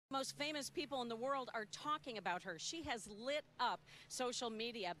most famous people in the world are talking about her. She has lit up social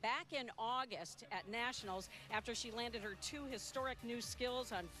media back in August at Nationals after she landed her 2 historic new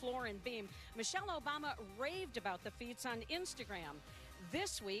skills on floor and beam. Michelle Obama raved about the feats on Instagram.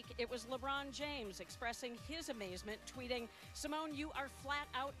 This week, it was LeBron James expressing his amazement, tweeting, "Simone, you are flat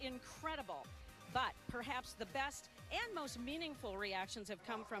out incredible." But perhaps the best and most meaningful reactions have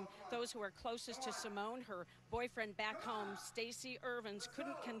come from those who are closest to Simone. Her boyfriend back home, Stacey Irvins,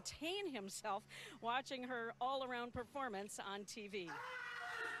 couldn't contain himself watching her all-around performance on TV. And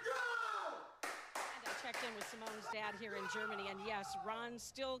I checked in with Simone's dad here in Germany, and yes, Ron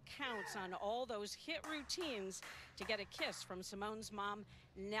still counts on all those hit routines to get a kiss from Simone's mom,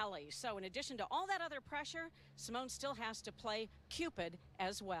 Nellie. So in addition to all that other pressure, Simone still has to play Cupid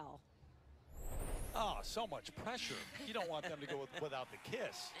as well. Oh, so much pressure. You don't want them to go without the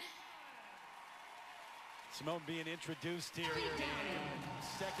kiss. Simone being introduced here in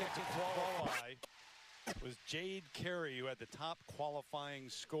second to qualify was Jade Carey, who had the top qualifying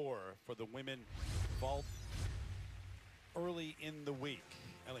score for the women vault early in the week.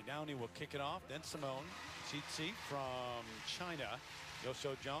 Ellie Downey will kick it off, then Simone. Tsi from China,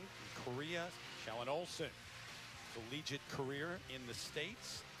 Yoseo Jung from Korea, Shalyn Olsen. Collegiate career in the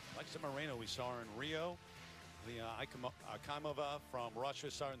States. Alexa Moreno, we saw her in Rio. Leah Akimova from Russia,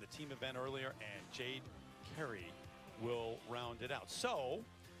 saw her in the team event earlier, and Jade Carey will round it out. So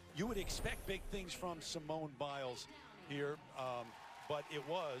you would expect big things from Simone Biles here, but it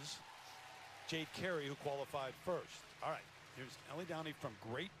was Jade Carey who qualified first. All right, here's Ellie Downey from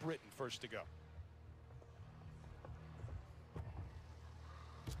Great Britain, first to go.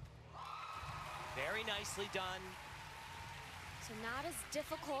 Very nicely done. So not as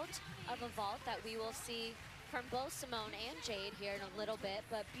difficult of a vault that we will see from both Simone and Jade here in a little bit,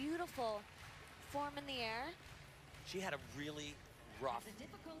 but beautiful form in the air. She had a really rough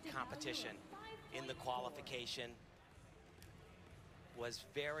competition in the qualification. Was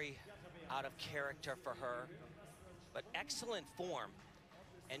very out of character for her, but excellent form.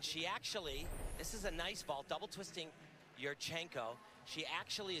 And she actually, this is a nice vault, double twisting Yurchenko. She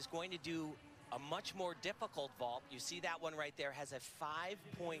actually is going to do a much more difficult vault. You see that one right there has a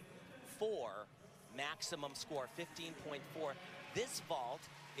 5.4 maximum score, 15.4. This vault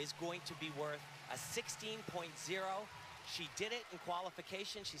is going to be worth a 16.0. She did it in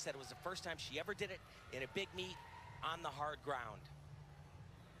qualification. She said it was the first time she ever did it in a big meet on the hard ground.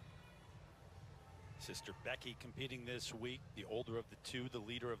 Sister Becky competing this week, the older of the two, the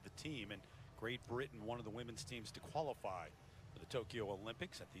leader of the team, and Great Britain, one of the women's teams to qualify for the Tokyo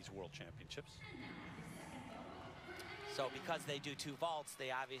Olympics at these World Championships. So because they do 2 vaults,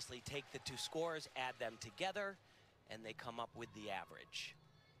 they obviously take the 2 scores, add them together, and they come up with the average.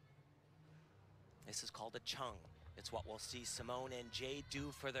 This is called a chung. It's what we'll see Simone and Jade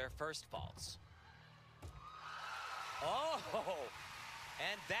do for their first vaults. Oh,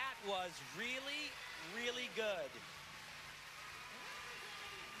 and that was really, really good.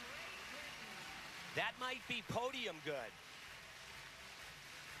 That might be podium good.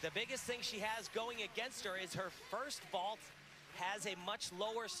 The biggest thing she has going against her is her first vault has a much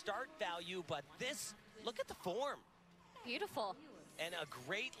lower start value, but this, look at the form. Beautiful. And a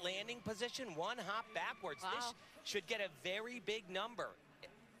great landing position, 1 hop backwards. Wow. This should get a very big number,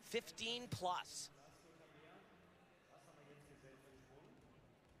 15 plus.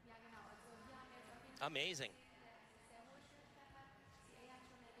 Amazing.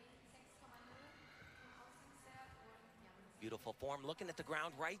 Beautiful form, looking at the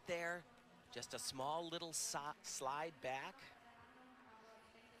ground right there. Just a small little slide back.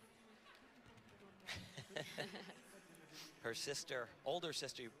 Her sister, older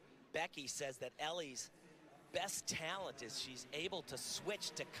sister, Becky, says that Ellie's best talent is she's able to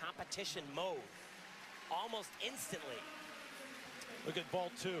switch to competition mode almost instantly. Look at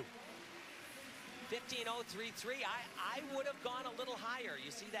vault 2. 15.033. I would have gone a little higher.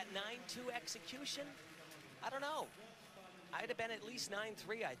 You see that 9.2 execution? I don't know. I'd have been at least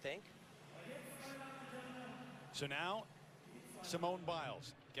 9.3, I think. So now Simone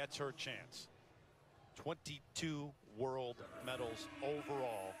Biles gets her chance. 22 world medals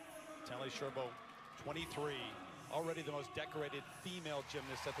overall. Tali Sherbo, 23. Already the most decorated female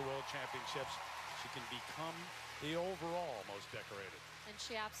gymnast at the World Championships. She can become the overall most decorated. And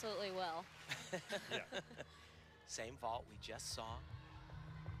she absolutely will. Yeah. Same vault we just saw.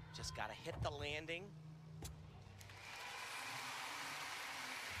 Just got to hit the landing.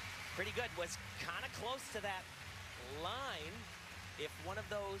 Pretty good. Was kind of close to that line. If one of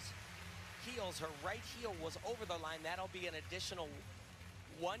those heels, her right heel, was over the line, that'll be an additional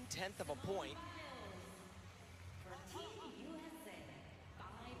 1/10 of a point.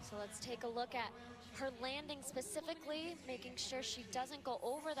 So let's take a look at her landing specifically, making sure she doesn't go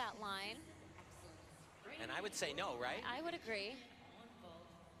over that line. And I would say no, right? I would agree.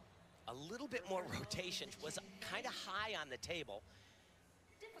 A little bit more rotation was kind of high on the table,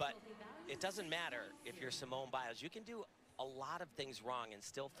 but it doesn't matter if you're Simone Biles. You can do a lot of things wrong and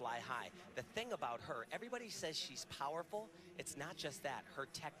still fly high. The thing about her, everybody says she's powerful. It's not just that. Her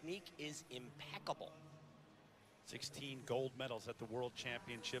technique is impeccable. 16 gold medals at the World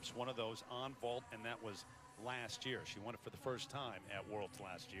Championships, one of those on vault, and that was last year. She won it for the first time at Worlds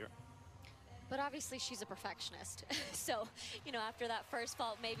last year. But obviously she's a perfectionist. So, you know, after that first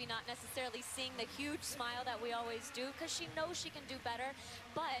vault, maybe not necessarily seeing the huge smile that we always do, because she knows she can do better,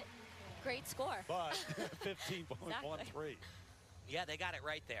 but great score. But 15.13. Exactly. Yeah, they got it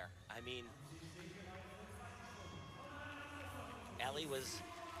right there. I mean, Ellie was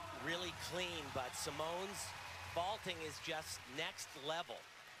really clean, but Simone's vaulting is just next level.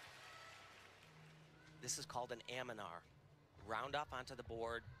 This is called an Aminar. Round up onto the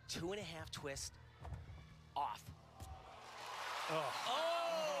board, 2.5 twist, off.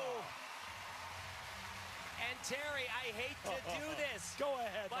 Oh! And Terry, I hate to do this. Go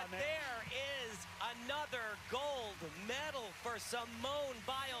ahead, but my man. there is another gold medal for Simone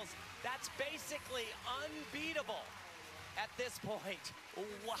Biles. That's basically unbeatable at this point.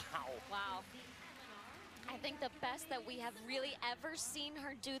 Wow. Wow. I think the best that we have really ever seen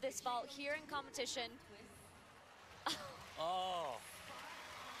her do this vault here in competition. Oh.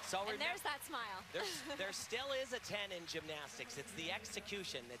 So And there's that smile. there still is a 10 in gymnastics. It's the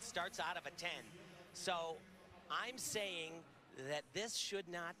execution that starts out of a 10. So I'm saying that this should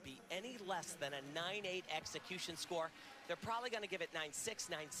not be any less than a 9.8 execution score. They're probably going to give it 9.6,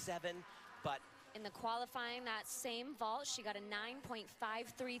 9.7, but In the qualifying, that same vault, she got a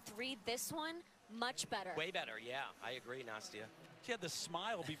 9.533. This one, much better. way better. Yeah, I agree, Nastia. She had the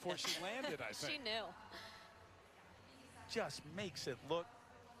smile before she landed, I think. She knew. Just makes it look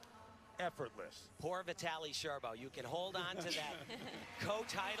effortless. Poor Vitaly Sherbo. You can hold on to that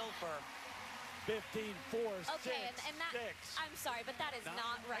co-title for 15-4, Okay, 6, and that, 6. I'm sorry, but that is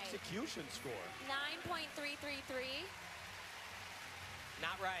not right. Execution score. 9.333.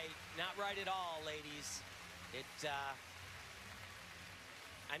 not right. Not right at all, ladies.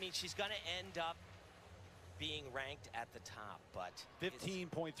 I mean, she's going to end up being ranked at the top, but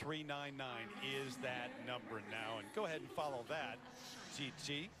 15.399 is that number now. And go ahead and follow that.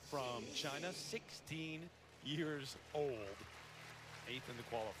 Chi from China, 16 years old, 8th in the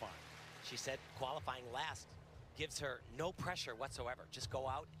qualifying. she said qualifying last gives her no pressure whatsoever. Just go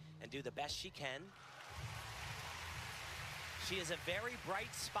out and do the best she can. She is a very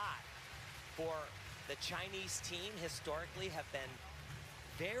bright spot for the Chinese team. Historically have been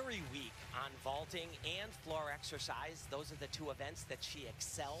very weak on vaulting and floor exercise. Those are the two events that she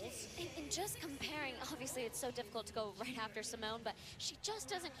excels. And just comparing, obviously it's so difficult to go right after Simone, but she just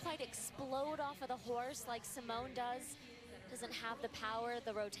doesn't quite explode off of the horse like Simone does. Doesn't have the power,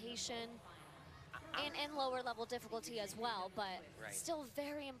 the rotation, and lower level difficulty as well, but Right. still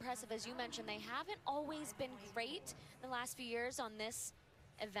very impressive. As you mentioned, they haven't always been great the last few years on this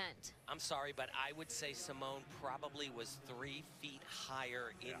event. I'm sorry, but I would say Simone probably was 3 feet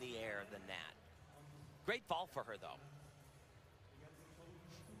higher in the air than that. Great vault for her, though.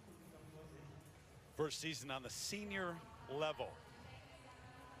 First season on the senior level.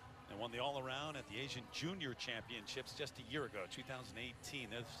 And won the all-around at the Asian Junior Championships just a year ago, 2018.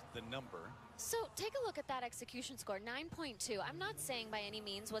 That's the number. So take a look at that execution score, 9.2. I'm not saying by any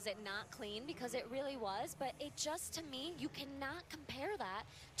means was it not clean, because it really was, but it just, to me, you cannot compare that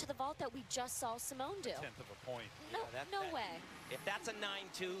to the vault that we just saw Simone do. 1/10 of a point. No, Yeah, no way. If that's a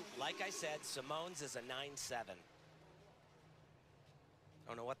 9.2, like I said, Simone's is a 9.7. I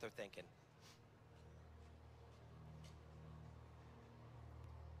don't know what they're thinking.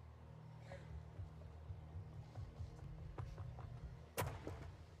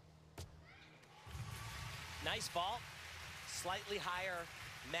 Nice vault, slightly higher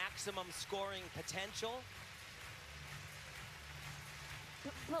maximum scoring potential.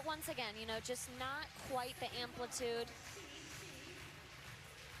 But once again, you know, just not quite the amplitude.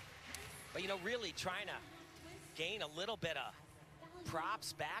 But, you know, really trying to gain a little bit of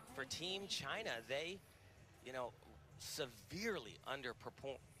props back for Team China. They, you know, severely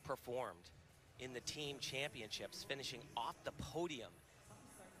underperformed in the team championships, finishing off the podium.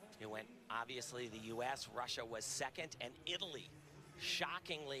 It went, obviously, the U.S., Russia was second, and Italy,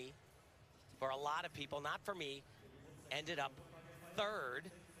 shockingly, for a lot of people, not for me, ended up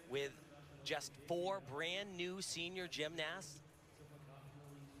third with just 4 brand new senior gymnasts.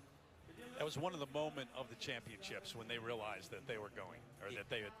 That was one of the moment of the championships when they realized that they were going, or that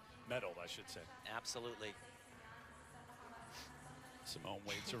they had medaled, I should say. Absolutely. Simone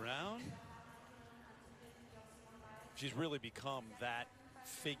waits around. She's really become that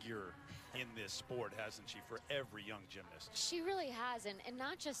figure in this sport, hasn't she, for every young gymnast? She really has, and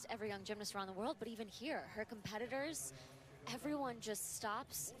not just every young gymnast around the world, but even here, her competitors, everyone just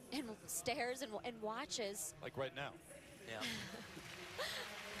stops and stares and watches. Like right now. Yeah.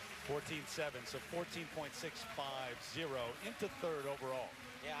 14.7, so 14.650 into third overall.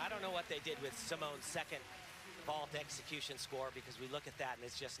 Yeah, I don't know what they did with Simone's second vault execution score, because we look at that and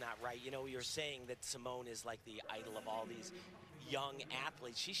it's just not right. You know, you're saying that Simone is like the idol of all these young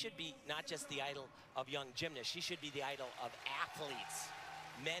athletes. She should be not just the idol of young gymnasts, she should be the idol of athletes,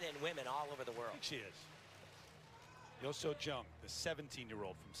 men and women all over the world. I think she is. Yoso Jung, the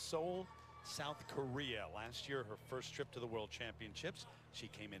 17-year-old from Seoul, South Korea. Last year, her first trip to the World Championships, she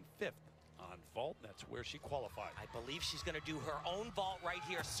came in 5th on vault. That's where she qualified. I believe she's going to do her own vault right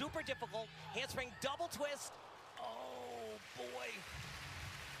here. Super difficult. Handspring double twist. Oh, boy.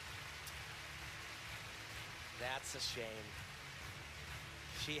 That's a shame.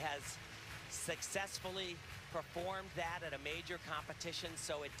 She has successfully performed that at a major competition,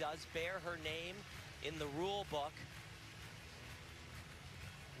 so it does bear her name in the rule book.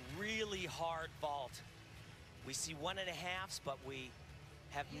 Really hard vault. We see 1.5s, but we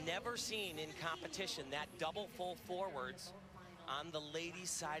have never seen in competition that double full forwards on the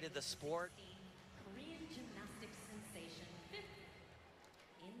ladies' side of the sport. Korean gymnastics sensation,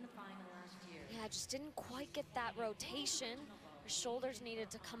 5th in the final last year. Yeah, just didn't quite get that rotation. Her shoulders needed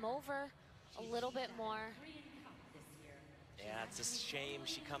to come over a little bit more. Yeah, it's a shame.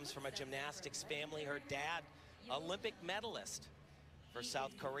 She comes from a gymnastics family. Her dad, Olympic medalist for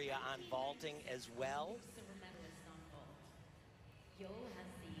South Korea on vaulting as well.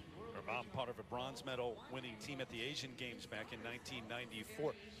 Her mom, part of a bronze medal winning team at the Asian Games back in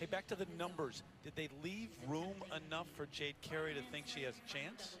 1994. Hey, back to the numbers. Did they leave room enough for Jade Carey to think she has a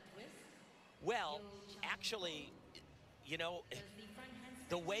chance? Well, actually, you know,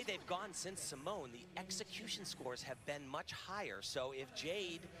 the way they've gone since Simone, the execution scores have been much higher. So if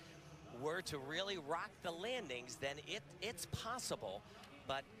Jade were to really rock the landings, then it's possible.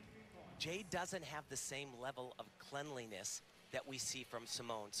 But Jade doesn't have the same level of cleanliness that we see from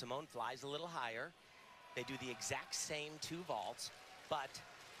Simone. Simone flies a little higher. They do the exact same 2 vaults, but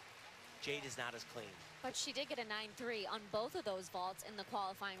Jade is not as clean. But she did get a 9.3 on both of those vaults in the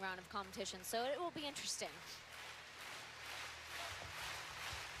qualifying round of competition, so it will be interesting.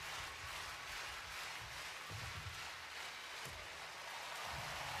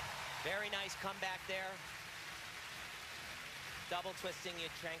 Very nice comeback there. Double twisting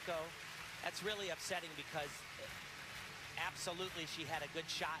Yatchenko. That's really upsetting because absolutely she had a good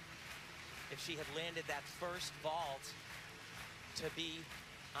shot if she had landed that first vault to be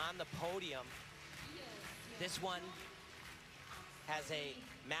on the podium. This one has a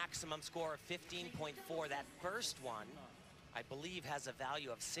maximum score of 15.4. That first one, I believe, has a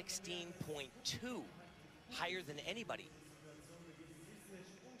value of 16.2, higher than anybody.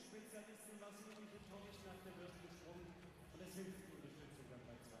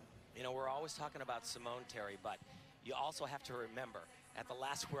 You know, we're always talking about Simone, Terry, but you also have to remember, at the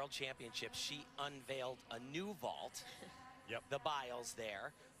last World Championships, she unveiled a new vault, the biles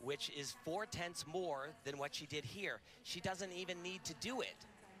there, which is 4/10 more than what she did here. She doesn't even need to do it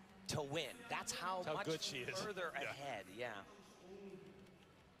to win. That's how much good she is. further ahead, yeah.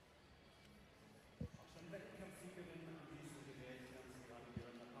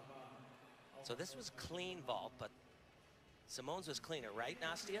 So this was clean vault, but Simone's was cleaner, right,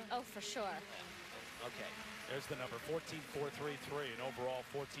 Nastia? Oh, for sure. Okay. There's the number, 14.433, and overall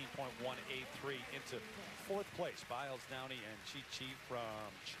 14.183 into 4th place. Biles, Downey, and Chi from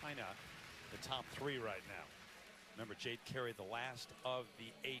China, the top 3 right now. Remember, Jade Carey, the last of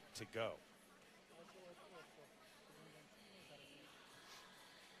the 8 to go.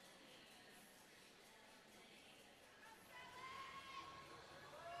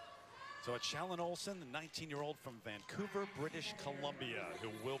 So it's Shalyn Olsen, the 19-year-old from Vancouver, British Columbia, who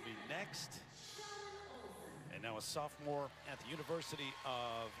will be next. And now a sophomore at the University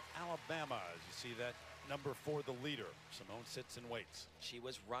of Alabama. As you see that number 4, the leader. Simone sits and waits. She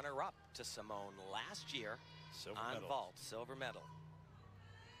was runner-up to Simone last year on vault, silver medal.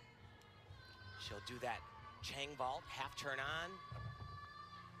 She'll do that Chang vault, half turn on.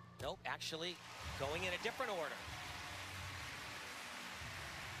 Nope, actually going in a different order.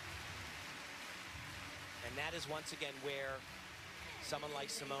 And that is once again where someone like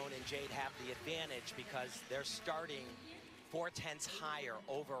Simone and Jade have the advantage, because they're starting 4/10 higher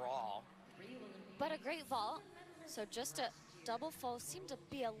overall but a great vault. So just a double full, seemed to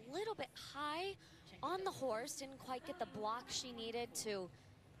be a little bit high on the horse, didn't quite get the block she needed to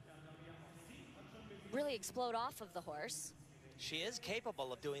really explode off of the horse. She is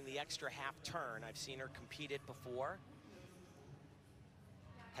capable of doing the extra half turn. I've seen her compete it before.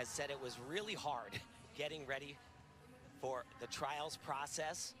 Has said it was really hard getting ready for the trials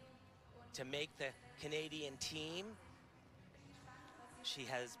process to make the Canadian team. She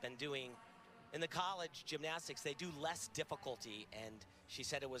has been doing, in the college gymnastics, they do less difficulty, and she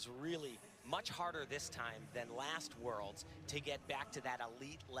said it was really much harder this time than last Worlds to get back to that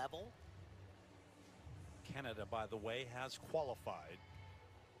elite level. Canada, by the way, has qualified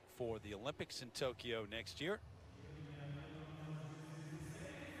for the Olympics in Tokyo next year.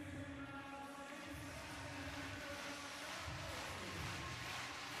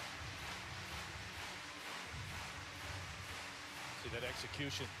 See that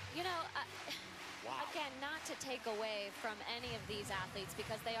execution. You know, Wow. again, not to take away from any of these athletes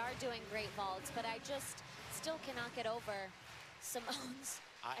because they are doing great vaults, but I just still cannot get over Simone's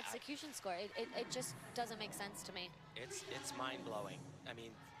execution score. It just doesn't make sense to me. It's mind-blowing. I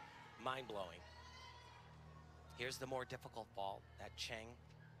mean, mind-blowing. Here's the more difficult vault, that Cheng.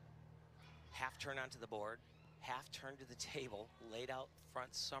 Half turn onto the board, half turn to the table, laid out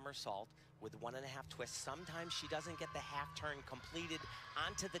front somersault with 1.5 twists. Sometimes she doesn't get the half turn completed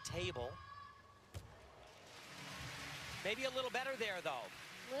onto the table. Maybe a little better there, though.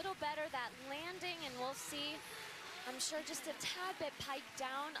 Little better that landing, and we'll see. I'm sure just a tad bit piked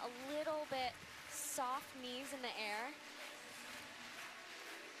down, a little bit soft knees in the air.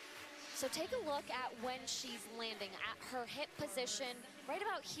 So take a look at when she's landing, at her hip position. Right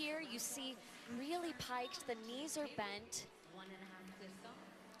about here, you see really piked, the knees are bent. 1.5 twist off.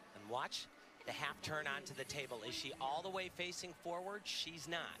 And watch the half turn onto the table. Is she all the way facing forward? She's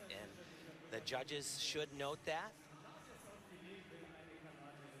not, and the judges should note that.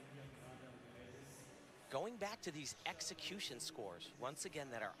 Going back to these execution scores, once again,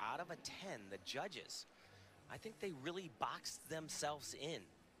 that are out of a 10, the judges, I think they really boxed themselves in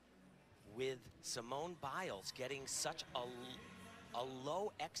with Simone Biles getting such a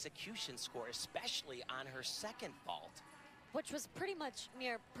low execution score, especially on her second vault. Which was pretty much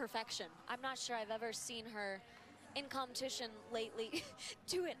near perfection. I'm not sure I've ever seen her in competition lately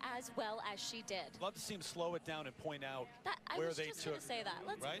do it as well as she did. Love to see him slow it down and point out I where was they just took. gonna say that.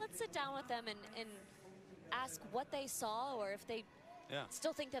 Let's right? sit down with them and ask what they saw, or if they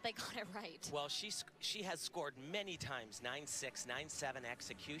still think that they got it right. Well, she has scored many times 9-6, 9-7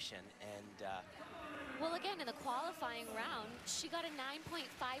 execution, and well, again, in the qualifying round, she got a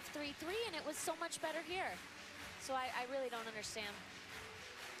 9.533, and it was so much better here. So I really don't understand.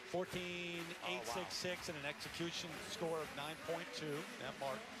 14.866 and an execution score of 9.2. That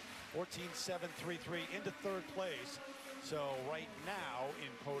mark. 14.733 into third place. So right now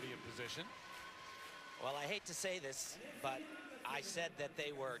in podium position. well, I hate to say this, but I said that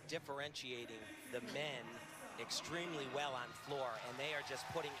they were differentiating the men extremely well on floor, and they are just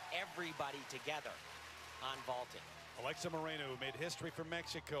putting everybody together on vaulting. Alexa Moreno, who made history for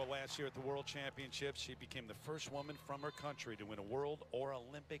Mexico last year at the World Championships. She became the first woman from her country to win a world or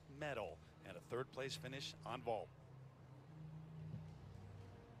Olympic medal, and a third place finish on vault.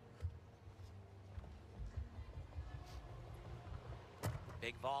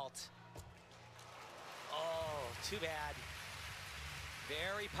 Big vault. Oh, too bad.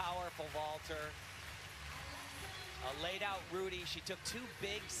 Very powerful vaulter. Laid out Rudy. She took 2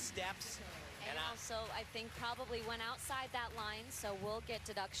 big steps. And also, I think probably went outside that line, so we'll get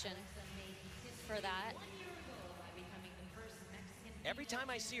deduction for that. Every time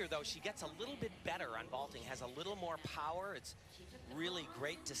I see her, though, she gets a little bit better on vaulting, has a little more power. It's really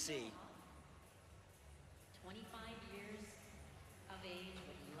great to see. 25 years of age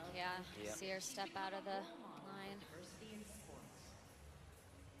with love. Yeah, Yep. see her step out of the line. Diversity in sports.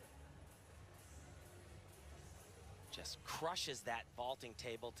 Just crushes that vaulting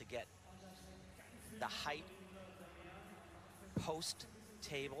table to get the height post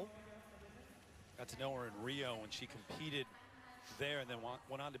table. Got to know her in Rio when she competed there, and then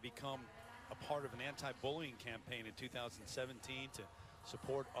went on to become a part of an anti-bullying campaign in 2017 to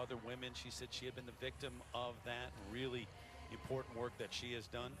support other women. She said she had been the victim of that. Really important work that she has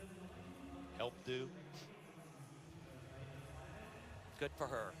done, helped do. Good for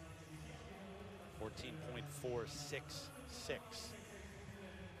her. 14.466.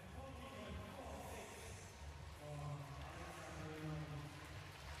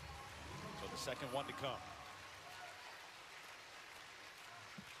 So the second one to come.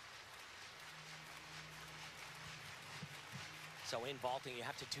 So in vaulting, you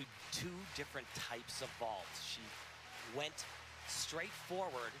have to do 2 different types of vaults. She went straight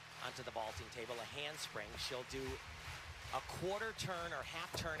forward onto the vaulting table, a handspring. She'll do a quarter turn or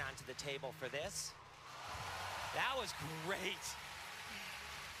half turn onto the table for this. That was great.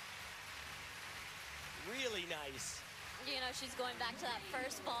 Really nice. You know, she's going back to that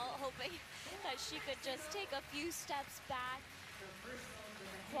first vault, hoping that she could just take a few steps back.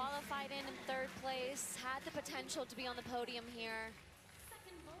 Qualified in 3rd place, had the potential to be on the podium here.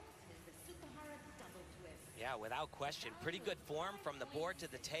 Second vault is the Sukahara double twist. Yeah, without question. Pretty good form from the board to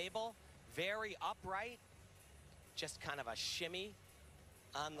the table. Very upright. Just kind of a shimmy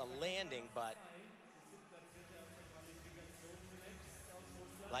on the landing, but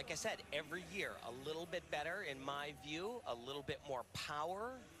like I said, every year a little bit better in my view, a little bit more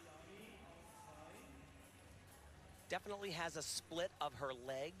power. Definitely has a split of her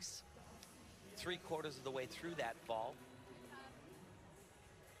legs, 3/4 of the way through that vault.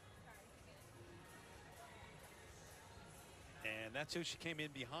 And that's who she came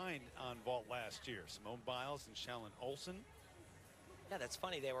in behind on vault last year. Simone Biles and Shalyn Olsen. Yeah, that's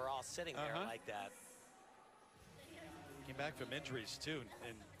funny. They were all sitting there like that. Came back from injuries too,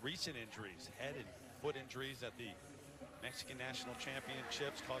 and recent injuries, head and foot injuries at the Mexican National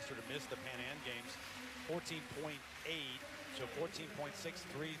Championships caused her to miss the Pan Am Games. 14.8, so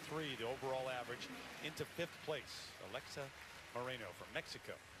 14.633, the overall average, into 5th place. Alexa Moreno from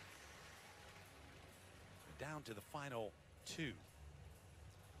Mexico. Down to the final 2.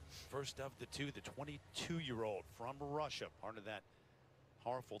 First of the 2, the 22-year-old from Russia, part of that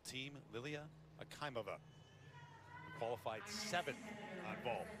powerful team, Lilia Akimova, who qualified 7th on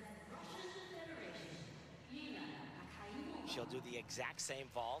vault. She'll do the exact same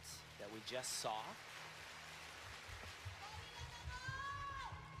vault that we just saw.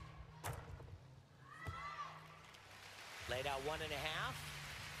 Laid out 1.5.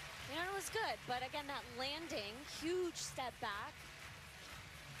 You know, it was good, but again, that landing, huge step back.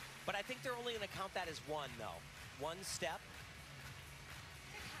 But I think they're only going to count that as 1, though. 1 step.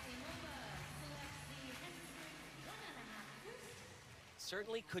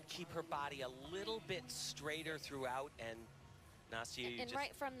 Certainly could keep her body a little bit straighter throughout, and Nastia, you And just...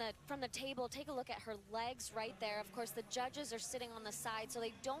 right from the table, take a look at her legs right there. Of course, the judges are sitting on the side, so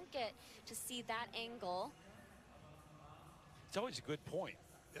they don't get to see that angle. It's always a good point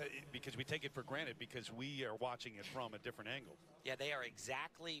because we take it for granted because we are watching it from a different angle. Yeah, they are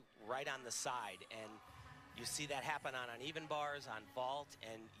exactly right on the side, and you see that happen on uneven bars, on vault,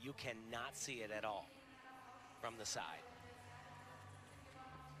 and you cannot see it at all from the side.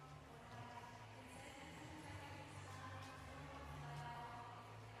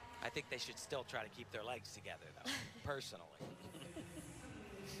 I think they should still try to keep their legs together, though, personally.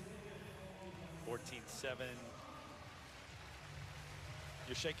 14.7.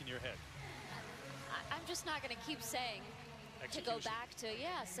 You're shaking your head. I'm just not going to keep saying to go back to,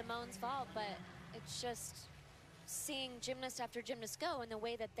 yeah, Simone's vault, but it's just seeing gymnast after gymnast go and the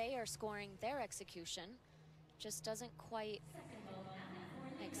way that they are scoring their execution just doesn't quite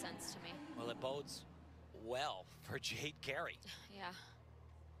make sense to me. Well, it bodes well for Jade Carey. Yeah.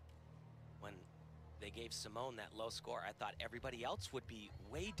 When they gave Simone that low score, I thought everybody else would be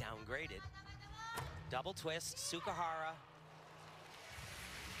way downgraded. Double twist, Sukahara.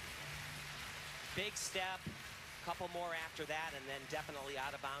 Big step, couple more after that, and then definitely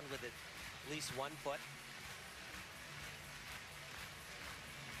out of bounds with at least 1 foot.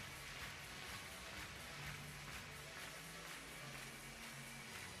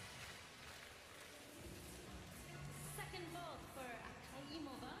 Second vault for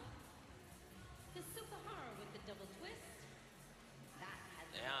Akimova. The Sukahara with the double twist. That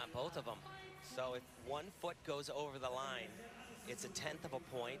has Yeah, both of them. So if 1 foot goes over the line, it's a 1/10 of a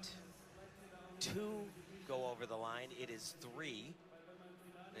point. 2 go over the line, it is 3.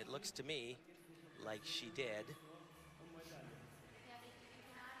 It looks to me like she did.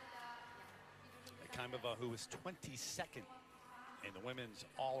 Akimova, who was 22nd in the women's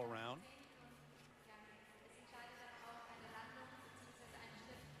all-around.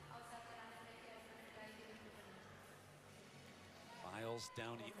 Biles,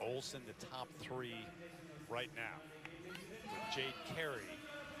 Downey, Olsen, the top 3 right now. With Jade Carey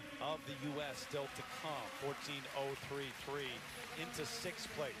of the U.S. still to come, 14.033 into 6th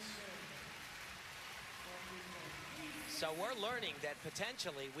place. So we're learning that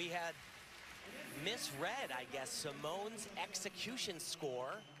potentially we had misread, I guess, Simone's execution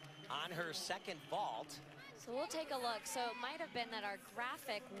score on her second vault. So we'll take a look. So it might have been that our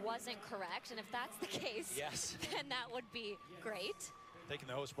graphic wasn't correct, and if that's the case, yes, then that would be great. taking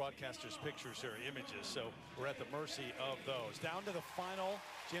the host broadcaster's pictures here, images, so we're at the mercy of those. Down to the final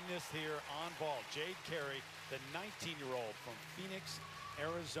gymnast here on vault, Jade Carey, the 19-year-old from Phoenix,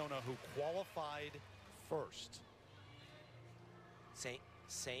 Arizona, who qualified first.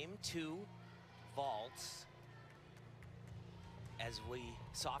 Same two vaults as we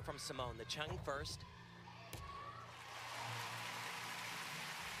saw from Simone. The Chung first.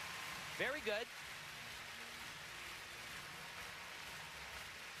 Very good.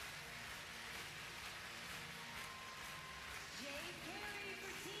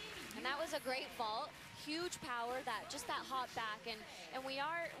 And that was a great vault. Huge power, just that hop back, and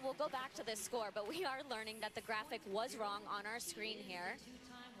we'll go back to this score, but we are learning that the graphic was wrong on our screen here.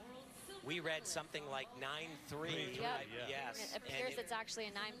 We read something like 9.3. Yep. Yes. It appears it's actually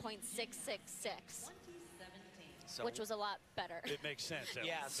a 9.666. So, which was a lot better. It makes sense.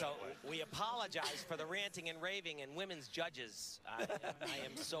 Yeah, so we apologize for the ranting and raving and women's judges. I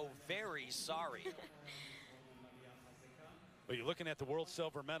am so very sorry. But you're looking at the world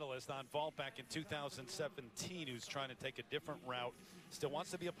silver medalist on vault back in 2017, who's trying to take a different route. Still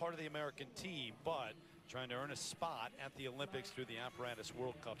wants to be a part of the American team, but trying to earn a spot at the Olympics through the Apparatus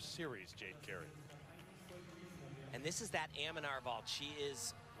World Cup Series, Jade Carey. And this is that Aminar vault. She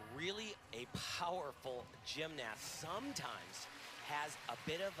is really a powerful gymnast. Sometimes has a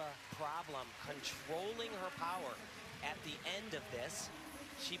bit of a problem controlling her power at the end of this.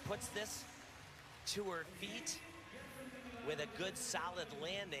 She puts this to her feet with a good solid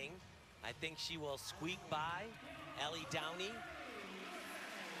landing. I think she will squeak by Ellie Downey,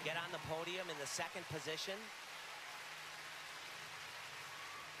 get on the podium in the second position.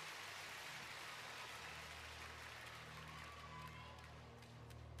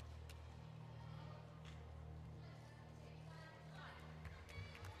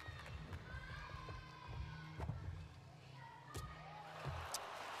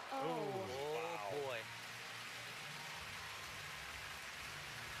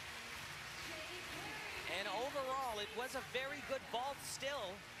 Was a very good vault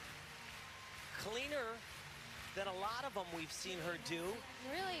still. Cleaner than a lot of them we've seen her do.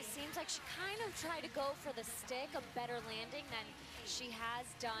 It really seems like she kind of tried to go for the stick, a better landing than she has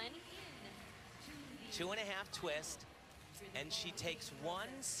done. 2.5 twist, and she takes one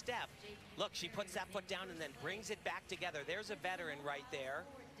step. Look, she puts that foot down and then brings it back together. There's a veteran right there.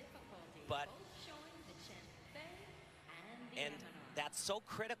 But, and that's so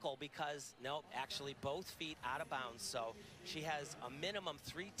critical because, nope, actually both feet out of bounds. So she has a minimum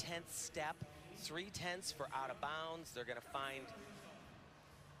 3/10 step, 3/10 for out of bounds. They're going to find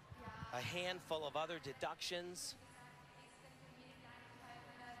a handful of other deductions.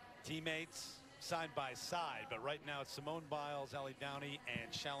 Teammates side by side, but right now it's Simone Biles, Ellie Downey, and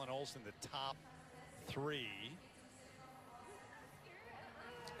Shalyn Olsen, the top three.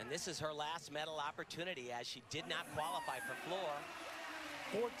 And this is her last medal opportunity as she did not qualify for floor.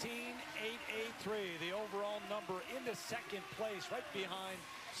 14.883, the overall number, into second place, right behind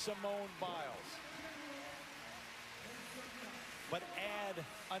Simone Biles. But add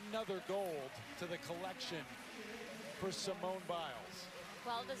another gold to the collection for Simone Biles.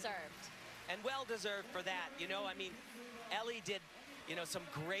 Well deserved. And well deserved for that. You know, I mean, Ellie did, you know, some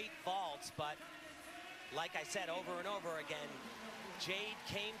great vaults, but like I said over and over again, Jade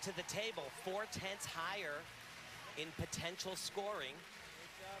came to the table 4/10 higher in potential scoring.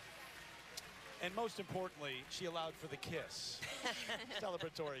 And most importantly, she allowed for the kiss.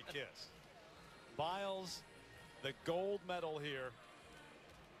 Celebratory kiss. Biles, the gold medal here.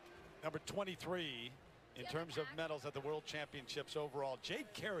 Number 23 in terms of medals at the World Championships overall.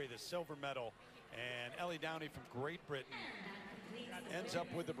 Jade Carey, the silver medal. And Ellie Downey from Great Britain ends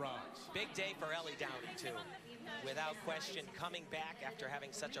up with the bronze. Big day for Ellie Downey, too. Without question, coming back after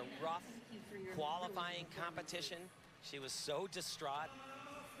having such a rough qualifying competition. She was so distraught.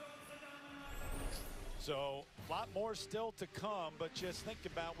 So a lot more still to come, but just think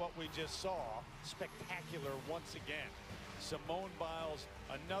about what we just saw. Spectacular once again. Simone Biles,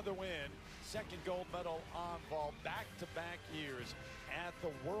 another win, second gold medal on vault, back-to-back years at the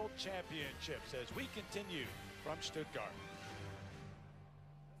World Championships as we continue from Stuttgart.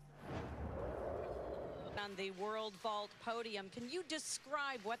 On the World Vault podium, can you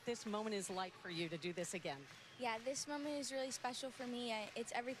describe what this moment is like for you to do this again? Yeah, this moment is really special for me.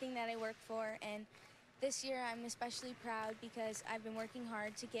 It's everything that I work for, and this year I'm especially proud because I've been working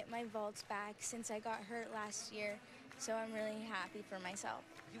hard to get my vaults back since I got hurt last year, so I'm really happy for myself.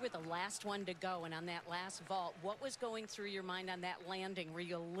 You were the last one to go, and on that last vault, what was going through your mind on that landing? Were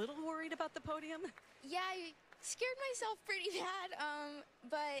you a little worried about the podium? Yeah, I scared myself pretty bad,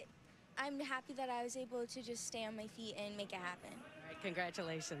 but I'm happy that I was able to just stay on my feet and make it happen. All right,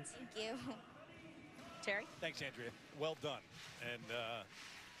 Congratulations. Thank you. Terry? Thanks, Andrea. Well done. And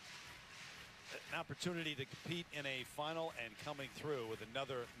an opportunity to compete in a final and coming through with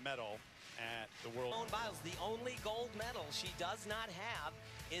another medal at the World. Simone Biles, the only gold medal she does not have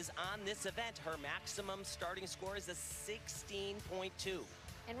is on this event. Her maximum starting score is a 16.2.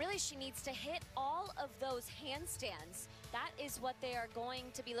 And really, she needs to hit all of those handstands. That is what they are going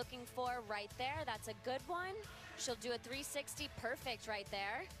to be looking for right there. That's a good one. She'll do a 360 perfect right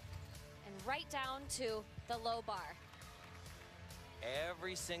there. And right down to the low bar.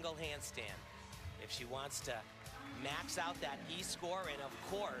 Every single handstand. If she wants to max out that E score, and of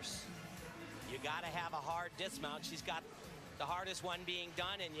course, you got to have a hard dismount. She's got the hardest one being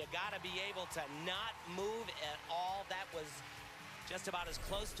done, and you got to be able to not move at all. That was just about as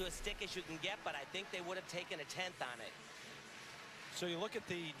close to a stick as you can get, but I think they would have taken a 10th on it. So you look at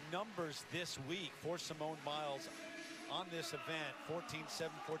the numbers this week for Simone Biles on this event: 14-7,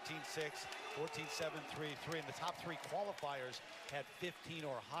 14-6, 14-7, 3-3, and the top three qualifiers had 15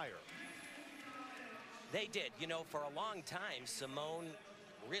 or higher. They did. You know, for a long time, Simone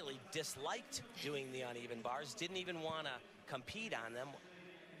really disliked doing the uneven bars, didn't even want to compete on them.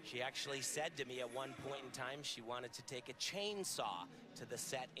 She actually said to me at one point in time she wanted to take a chainsaw to the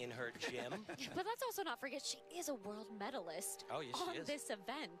set in her gym. But let's also not forget, she is a world medalist on this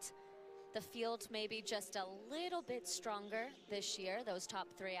event. The field may be just a little bit stronger this year, those top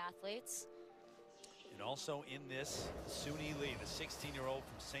three athletes. And also in this, Suni Lee, the 16-year-old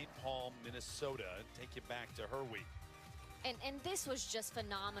from St. Paul, Minnesota. Take you back to her week. And this was just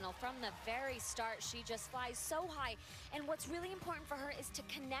phenomenal. From the very start, she just flies so high. And what's really important for her is to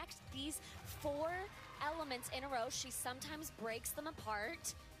connect these 4 elements in a row. She sometimes breaks them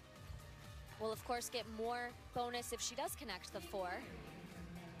apart. We'll, of course, get more bonus if she does connect the 4.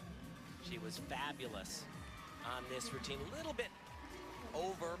 She was fabulous on this routine. A little bit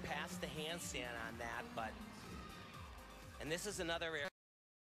over past the handstand on that, but... And this is another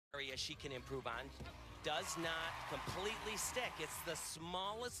area she can improve on. Does not completely stick. It's the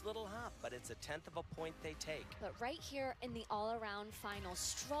smallest little hop, but it's a 10th of a point they take. But right here in the all-around final,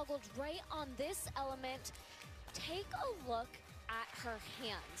 struggled right on this element. Take a look at her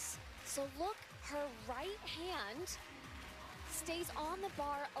hands. So look, her right hand stays on the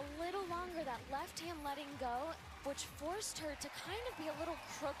bar a little longer, that left hand letting go, which forced her to kind of be a little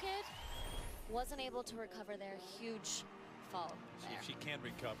crooked. Wasn't able to recover there. Huge fall. See if she can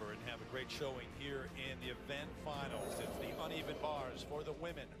recover and have a great showing here in the event finals. It's the uneven bars for the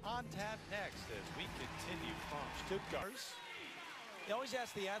women. On tap next as we continue from Stuttgart. They always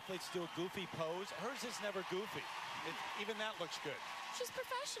ask the athletes to do a goofy pose. Hers is never goofy. Even that looks good. She's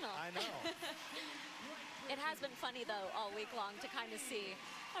professional. I know. It has been funny, though, all week long to kind of see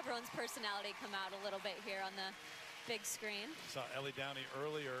everyone's personality come out a little bit here on the big screen. Saw Ellie Downey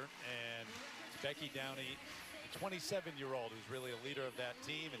earlier, and Becky Downey, 27-year-old who's really a leader of that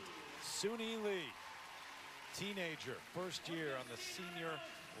team, and Suni Lee, teenager, first year on the senior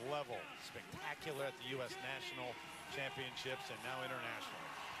level, spectacular at the U.S. National Championships and now international.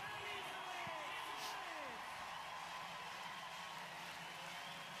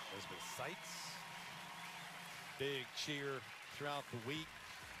 Elizabeth Seitz, big cheer throughout the week,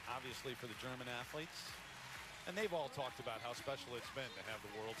 obviously for the German athletes, and they've all talked about how special it's been to have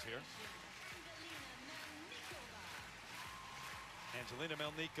the Worlds here. Angelina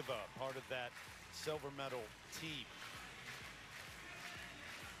Melnikova, part of that silver medal team.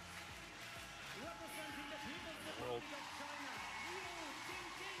 World.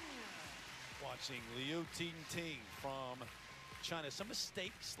 Watching Liu Ting from China. Some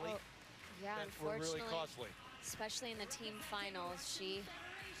mistakes late yeah, that were really unfortunately, costly. Especially in the team finals. She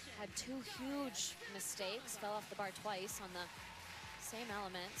had 2 huge mistakes, fell off the bar twice on the same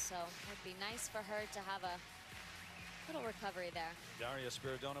element, so it'd be nice for her to have a little recovery there. Daria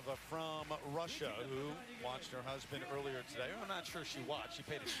Spiridonova from Russia, who watched her husband earlier today. I'm not sure she watched. She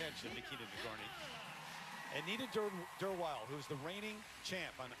paid attention, Nikita Dagorny. And Nita Durwile, who's the reigning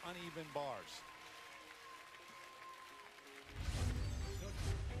champ on uneven bars. So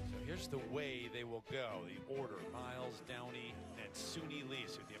here's the way they will go. The order: Biles, Downey, and Suni Lee.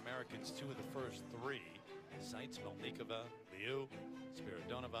 So the Americans, 2 of the first 3. Seitz, Melnikova, Liu,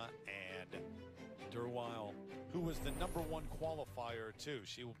 Spiridonova, and Durwile, who was the #1 qualifier too.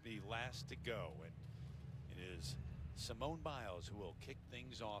 She will be last to go, and it is Simone Biles who will kick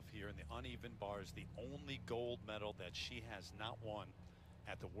things off here in the uneven bars, the only gold medal that she has not won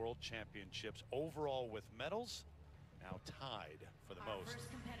at the World Championships. Overall with medals, now tied for the most,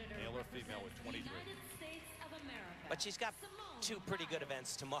 male or female, with 23. But she's got 2 pretty good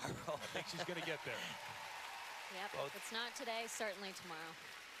events tomorrow. I think she's going to get there. Yep, if it's not today, certainly tomorrow.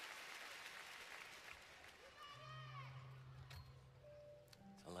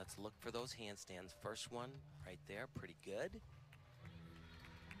 So let's look for those handstands. First one right there, pretty good.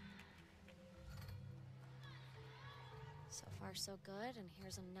 So far, so good. And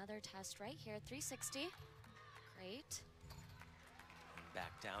here's another test right here, 360. Great.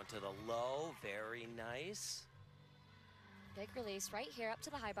 Back down to the low, very nice. Big release right here up to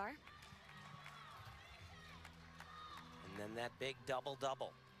the high bar. And then that big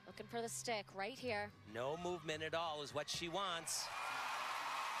double-double. Looking for the stick right here. No movement at all is what she wants.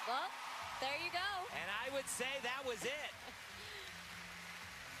 Well, there you go. And I would say that was it.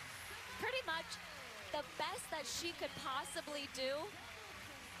 Pretty much the best that she could possibly do.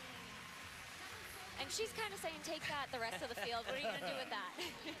 And she's kind of saying, take that, the rest of the field. What are you going to do with that?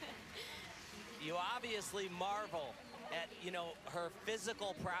 You obviously marvel at, you know, her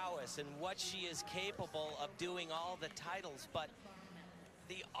physical prowess and what she is capable of doing all the titles. But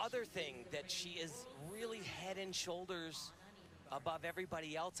the other thing that she is really head and shoulders above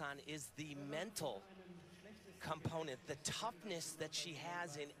everybody else on is the mental component, the toughness that she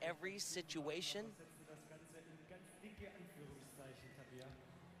has in every situation.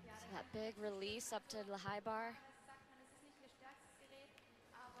 So that big release up to the high bar.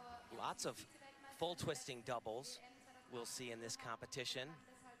 Lots of full twisting doubles we'll see in this competition.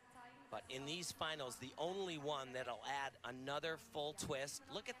 But in these finals, the only one that'll add another full twist.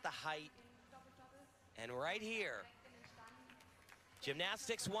 Look at the height. And right here,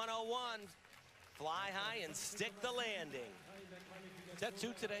 Gymnastics 101, fly high and stick the landing. Is that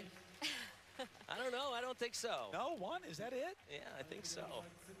two today? I don't know, I don't think so. No, one, is that it? Yeah, I think so.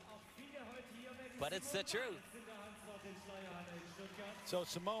 But it's the truth. So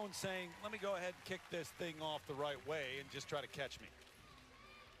Simone's saying, let me go ahead and kick this thing off the right way and just try to catch me.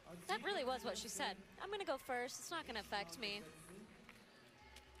 That really was what she said. I'm going to go first. It's not going to affect me.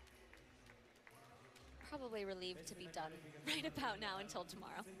 Probably relieved to be done right about now until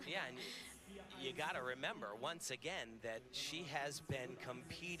tomorrow. Yeah, and you got to remember, once again, that she has been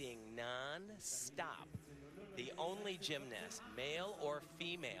competing non-stop. The only gymnast, male or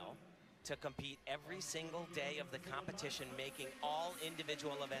female, to compete every single day of the competition, making all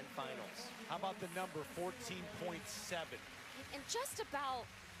individual event finals. How about the number 14.7? And just about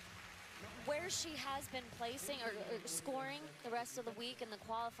where she has been placing or scoring the rest of the week in the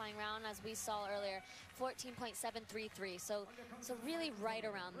qualifying round, as we saw earlier, 14.733. So really right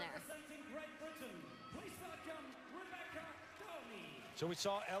around there. So we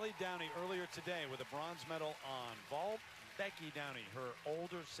saw Ellie Downey earlier today with a bronze medal on vault. Becky Downey, her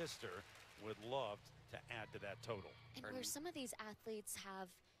older sister, would love to add to that total. And where some of these athletes have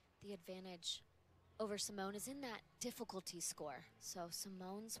the advantage over Simone is in that difficulty score. So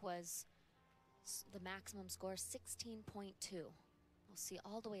Simone's was the maximum score 16.2. We'll see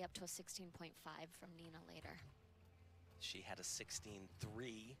all the way up to a 16.5 from Nina later. She had a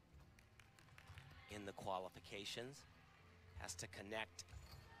 16.3 in the qualifications. Has to connect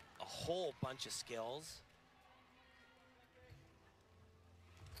a whole bunch of skills.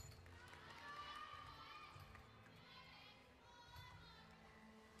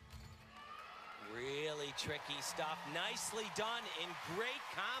 Really tricky stuff. Nicely done in great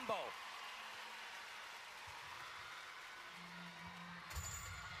combo.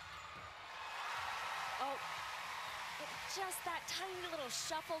 Oh, just that tiny little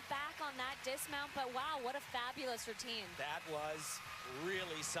shuffle back on that dismount, but wow, what a fabulous routine. That was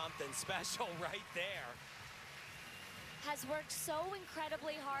really something special right there. Has worked so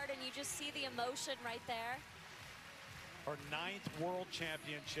incredibly hard, and you just see the emotion right there. Her 9th World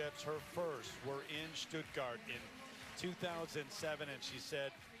Championships, her first, were in Stuttgart in 2007, and she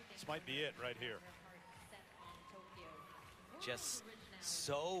said, this might be it right here. Just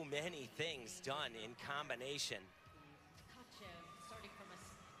so many things done in combination. Starting from a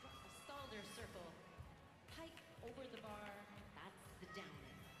Stalder circle, pike over the bar, that's the down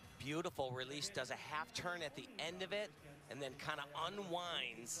in. Beautiful release, does a half turn at the end of it, and then kind of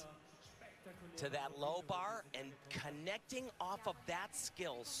unwinds to that low bar, and connecting off of that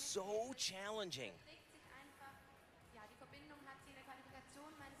skill, so challenging.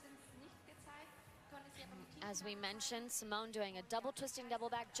 As we mentioned, Simone doing a double twisting double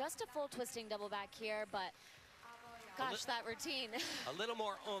back, just a full twisting double back here, but gosh, that routine. A little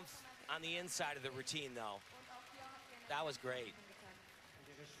more oomph on the inside of the routine, though. That was great.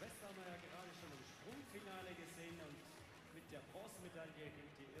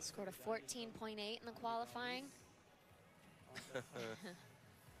 Scored a 14.8 in the qualifying.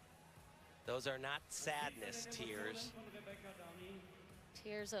 Those are not sadness tears.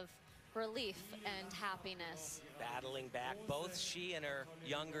 Tears of relief and happiness. Battling back, both she and her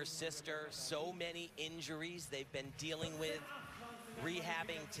younger sister, so many injuries they've been dealing with,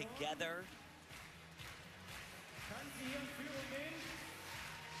 rehabbing together.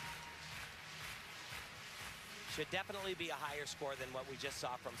 Should definitely be a higher score than what we just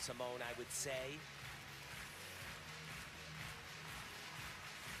saw from Simone, I would say.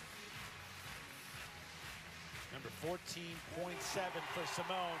 Number 14.7 for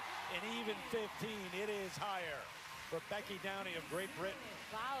Simone, and even 15, it is higher for Becky Downey of Great Britain.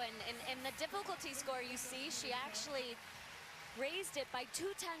 Wow, and the difficulty score you see, she actually raised it by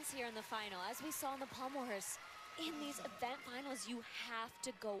 2/10 here in the final. As we saw in the pommel horse, in these event finals, you have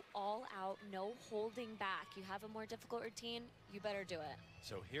to go all out, no holding back. You have a more difficult routine, you better do it.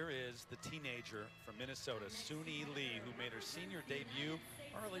 So here is the teenager from Minnesota, Suni Lee, who made her senior debut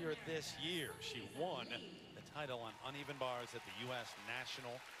earlier this year. She won the title on uneven bars at the U.S.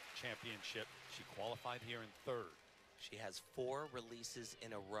 National Championship. She qualified here in third. She has 4 releases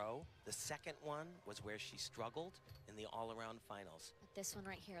in a row. The second one was where she struggled in the all-around finals. But this one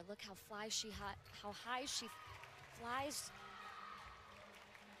right here, look how high she flies.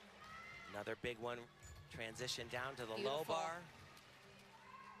 Another big one, transition down to the Beautiful. low bar.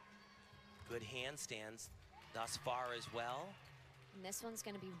 Good handstands thus far as well. And this one's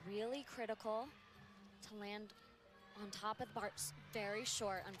going to be really critical to land on top of the bar. It's very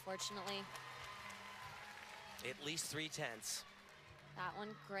short, unfortunately. At least 3/10. That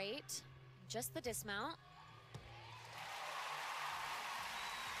one, great. Just the dismount.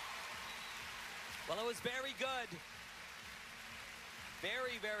 Well, it was very good.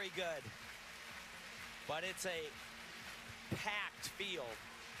 Very, very good. But it's a packed field.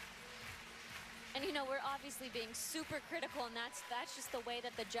 And you know, we're obviously being super critical, and that's just the way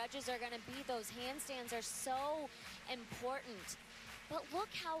that the judges are going to be. Those handstands are so important. But look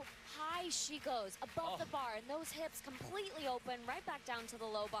how high she goes above the bar, and those hips completely open, right back down to the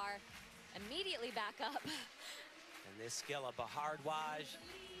low bar, immediately back up. And this skill of a hardwaj,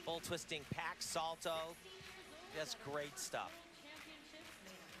 full twisting pack salto, just great stuff.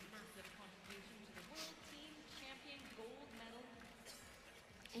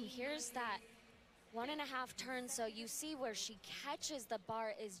 And here's that 1.5 turn, so you see where she catches the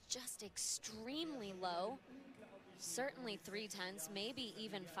bar is just extremely low. Certainly 3/10, maybe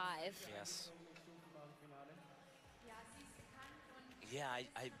even 5. Yes. Yeah,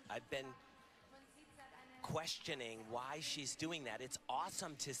 I've been questioning why she's doing that. It's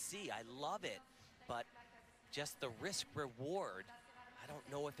awesome to see. I love it. But just the risk reward, I don't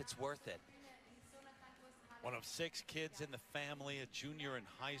know if it's worth it. One of 6 kids in the family, a junior in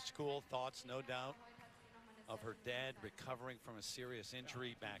high school. Thoughts, no doubt, of her dad recovering from a serious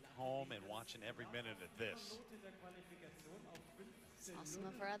injury back home and watching every minute of this. Saw some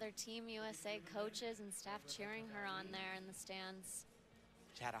of her other Team USA coaches and staff cheering her on there in the stands.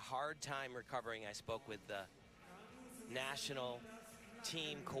 She had a hard time recovering. I spoke with the national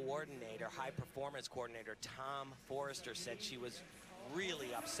team coordinator, high performance coordinator, Tom Forrester, said she was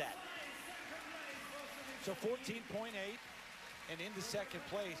really upset. So 14.8 and into second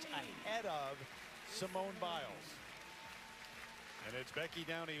place ahead of Simone Biles. And it's Becky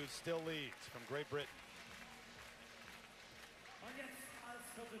Downey who still leads from Great Britain.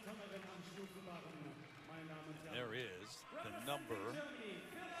 There is the number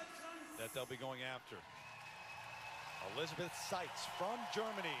that they'll be going after. Elizabeth Seitz from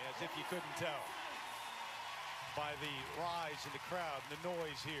Germany, as if you couldn't tell by the rise in the crowd and the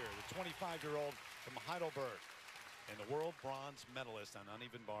noise here. The 25-year-old from Heidelberg and the world bronze medalist on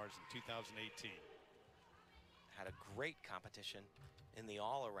uneven bars in 2018. Had a great competition in the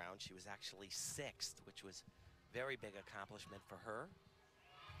all-around. She was actually 6th, which was a very big accomplishment for her.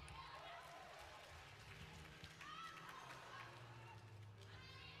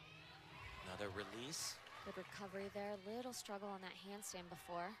 Another release. Good recovery there. Little struggle on that handstand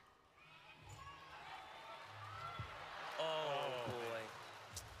before. Oh, boy.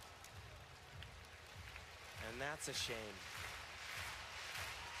 And that's a shame.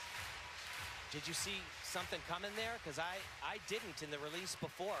 Did you see something coming there? Because I didn't in the release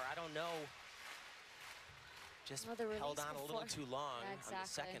before. I don't know. Just held on a little too long on the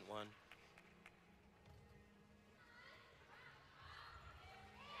second one.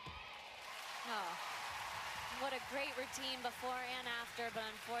 Oh, what a great routine before and after, but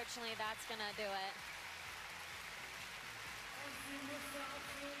unfortunately that's gonna do it.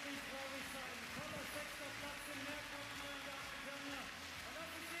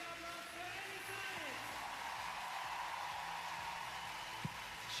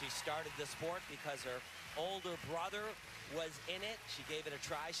 She started the sport because her older brother was in it. She gave it a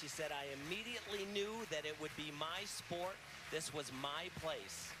try. She said, I immediately knew that it would be my sport. This was my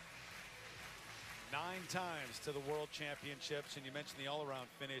place. 9 times to the World Championships, and you mentioned the all-around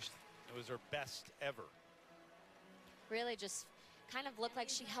finish. It was her best ever. Really just kind of looked like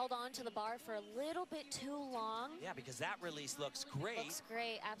she held on to the bar for a little bit too long. Yeah, because that release looks great. Looks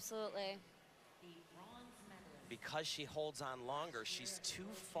great, absolutely. Because she holds on longer, she's too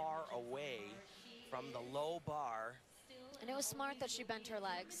far away from the low bar. And it was smart that she bent her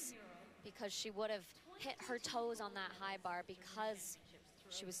legs, because she would have hit her toes on that high bar because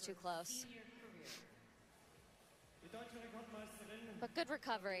she was too close. But good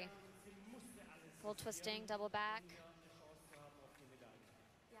recovery. Full twisting, double back.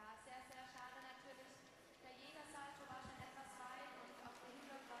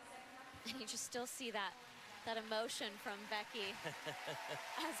 And you just still see that emotion from Becky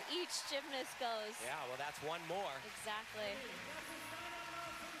as each gymnast goes. Yeah, well, that's one more. Exactly.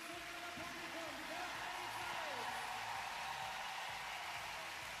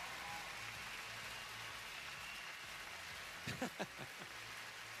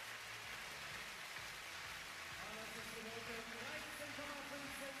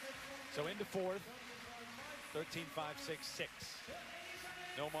 So into fourth, 13-5-6-6.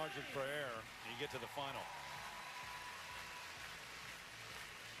 No margin for error. You get to the final.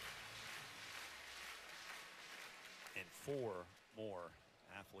 And 4 more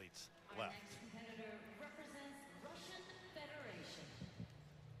athletes left. Next competitor represents Russian Federation.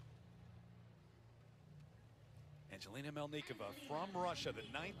 Angelina Melnikova from Russia, the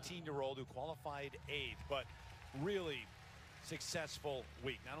 19-year-old who qualified 8th, but really successful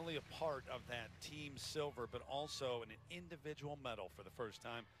week. Not only a part of that team silver, but also an individual medal for the first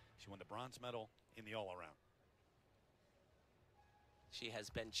time. She won the bronze medal in the all-around. She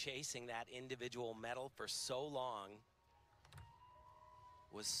has been chasing that individual medal for so long.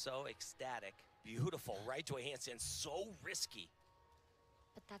 Was so ecstatic. Beautiful right to a handstand. So risky.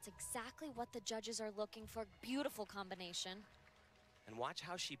 But that's exactly what the judges are looking for. Beautiful combination. And watch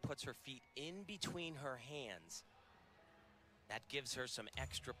how she puts her feet in between her hands. That gives her some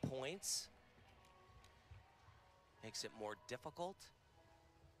extra points. Makes it more difficult.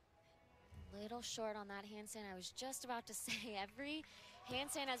 Little short on that handstand. I was just about to say every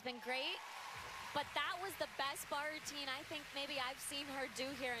handstand has been great, but that was the best bar routine I think maybe I've seen her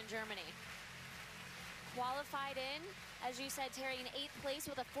do here in Germany. Qualified in, as you said, Terry, in 8th place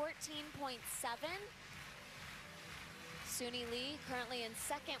with a 14.7. Suni Lee currently in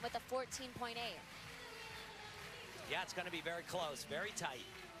 2nd with a 14.8. Yeah, it's going to be very close, very tight.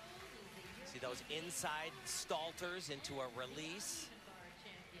 See those inside stalters into a release.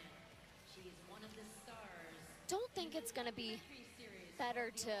 Don't think it's going to be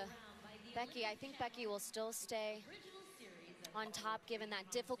better to Becky. I think Becky will still stay on top, given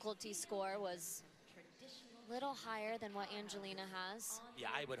that difficulty score was a little higher than what Angelina has. Yeah,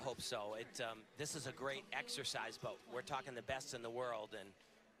 I would hope so. This is a great exercise, but we're talking the best in the world, and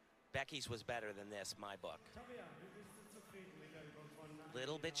Becky's was better than this, my book.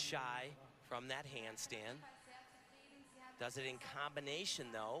 Little bit shy from that handstand. Does it in combination,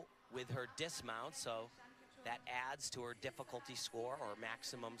 though, with her dismount, so that adds to her difficulty score or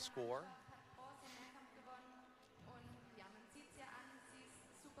maximum score.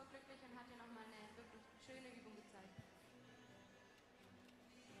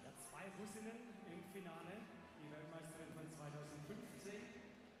 Zwei Russinnen im Finale, die Weltmeisterin von 2015,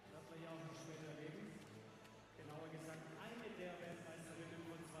 das wir ja auch noch später erleben. Genauer gesagt, eine der Weltmeisterinnen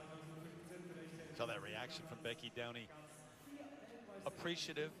von 2015. Saw that reaction from Becky Downey.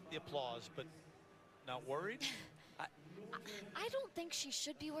 Appreciative, the applause, but not worried? I don't think she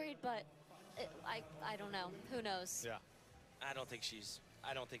should be worried, but I don't know. Who knows? Yeah. I don't think she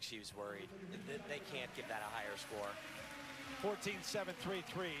was worried. They can't give that a higher score.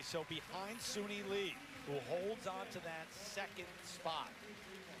 14-7-3-3, so behind Suni Lee, who holds on to that 2nd spot.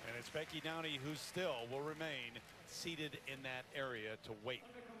 And it's Becky Downey who still will remain seated in that area to wait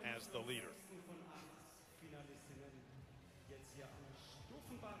as the leader.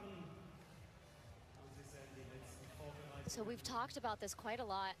 So we've talked about this quite a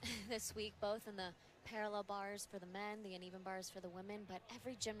lot this week, both in the parallel bars for the men, the uneven bars for the women, but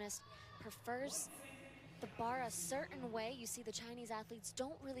every gymnast prefers the bar a certain way. You see the Chinese athletes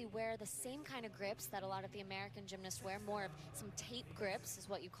don't really wear the same kind of grips that a lot of the American gymnasts wear. More of some tape grips is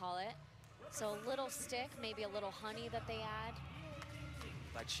what you call it. So a little stick, maybe a little honey that they add.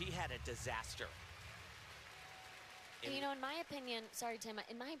 But she had a disaster. You know, in my opinion, sorry, Tim,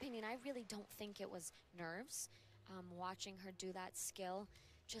 in my opinion, I really don't think it was nerves. Watching her do that skill,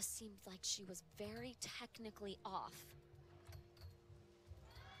 just seemed like she was very technically off.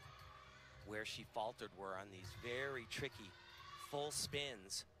 Where she faltered were on these very tricky full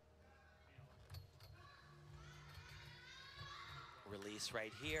spins. Release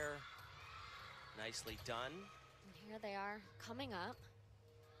right here. Nicely done. And here they are coming up.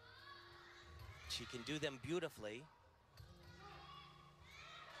 She can do them beautifully.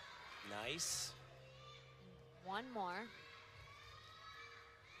 Nice. One more.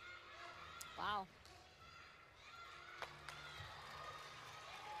 Wow.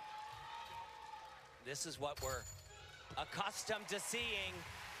 This is what we're accustomed to seeing.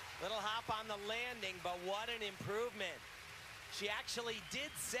 Little hop on the landing, but what an improvement. She actually did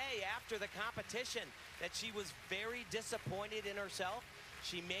say after the competition that she was very disappointed in herself.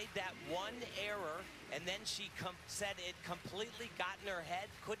 She made that one error, and then she said it completely got in her head,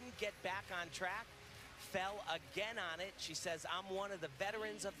 couldn't get back on track, fell again on it. She says, I'm one of the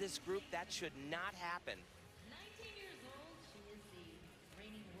veterans of this group. That should not happen. 19 years old, she is the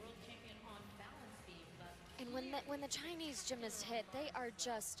reigning world champion on balance beam. And when the Chinese gymnasts hit, they are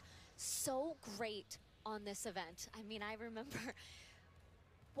just so great on this event. I mean, I remember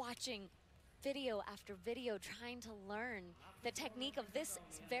watching video after video trying to learn the technique of this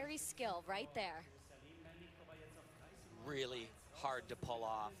very skill right there. Really hard to pull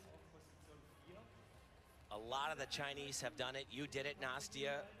off. A lot of the Chinese have done it. You did it,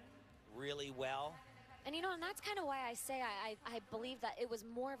 Nastia, really well. And you know, and that's kind of why I say I believe that it was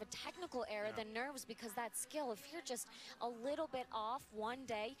more of a technical error than nerves, because that skill, if you're just a little bit off one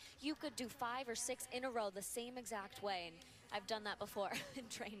day, you could do 5 or 6 in a row the same exact way. And I've done that before in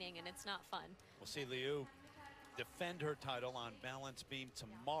training, and it's not fun. We'll see Liu defend her title on balance beam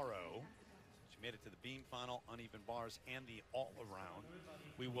tomorrow. She made it to the beam final, uneven bars, and the all-around.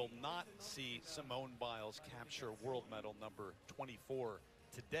 We will not see Simone Biles capture world medal number 24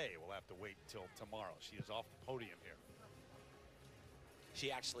 today. We'll have to wait until tomorrow. She is off the podium here.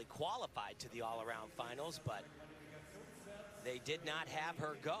 She actually qualified to the all-around finals, but they did not have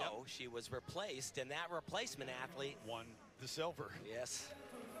her go. Yep. She was replaced, and that replacement athlete won the silver. Yes.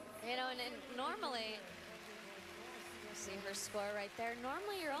 You know, and normally, you see her score right there.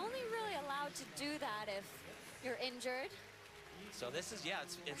 Normally, you're only really allowed to do that if you're injured. So this is, yeah,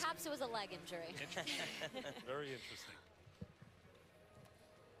 it's perhaps it was a leg injury. Very interesting.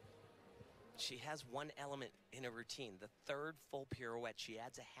 She has one element in a routine, the third full pirouette. She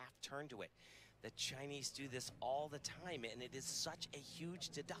adds a half turn to it. The Chinese do this all the time, and it is such a huge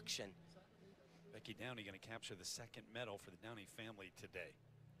deduction. Becky Downey going to capture the second medal for the Downey family today.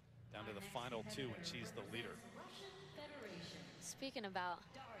 Down to the final 2, and she's the leader. Speaking about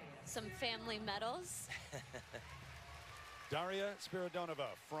some family medals. Daria Spiridonova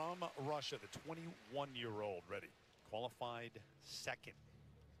from Russia, the 21-year-old, ready. Qualified second.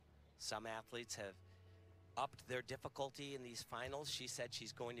 Some athletes have upped their difficulty in these finals. She said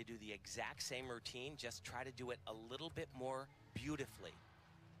she's going to do the exact same routine, just try to do it a little bit more beautifully.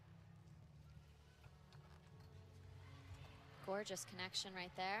 Gorgeous connection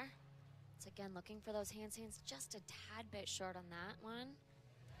right there. It's again looking for those handstands, just a tad bit short on that one.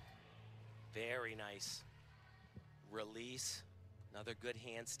 Very nice release, another good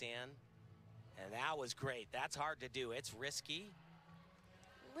handstand, and that was great. That's hard to do. It's risky.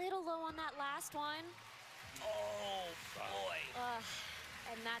 Little low on that last one. Oh boy.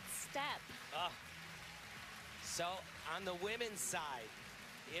 And that step. So on the women's side,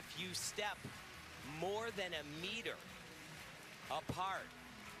 if you step more than a meter apart,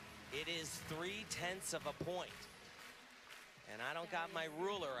 it is 3/10 of a point. And I don't got my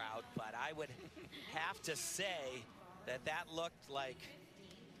ruler out, but I would have to say that that looked like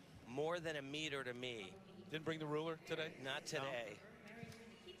more than a meter to me. Didn't bring the ruler today? Not today.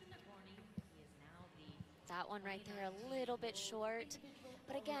 That one right there, a little bit short.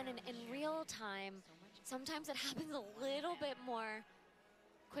 But again, in real time, sometimes it happens a little bit more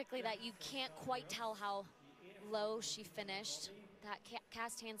quickly that you can't quite tell how low she finished. That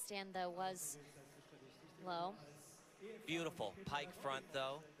cast handstand, though, was low. Beautiful pike front,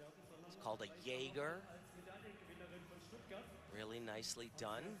 though. It's called a Jaeger. Really nicely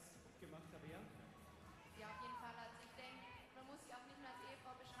done.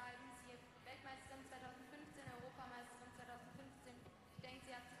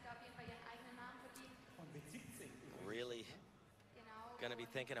 Really gonna be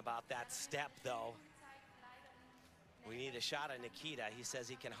thinking about that step, though. We need a shot of Nikita. He says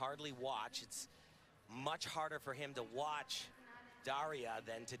he can hardly watch. It's much harder for him to watch Daria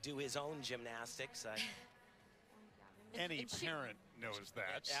than to do his own gymnastics. Any parent knows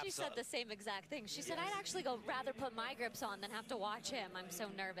that. She said the same exact thing. She said, I'd actually rather put my grips on than have to watch him. I'm so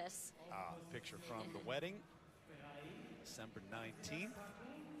nervous. Picture from the wedding, December 19th.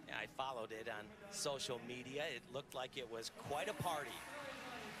 Yeah, I followed it on social media. It looked like it was quite a party.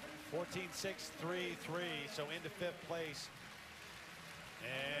 14-6, 3-3, so into 5th place.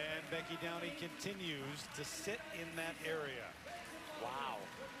 And Becky Downey continues to sit in that area. Wow.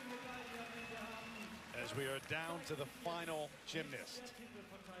 As we are down to the final gymnast.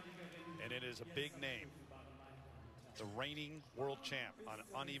 And it is a big name. The reigning world champ on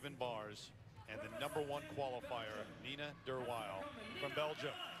uneven bars and the #1 qualifier, Nina Derweil from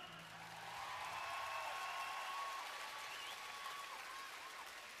Belgium.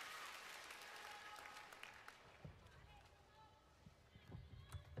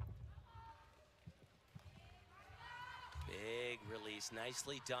 Big release,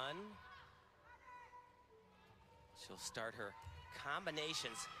 nicely done. She'll start her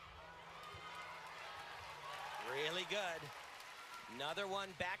combinations. Really good. Another one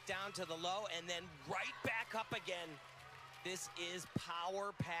back down to the low and then right back up again. This is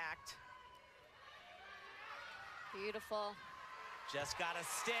power-packed. Beautiful. Just got a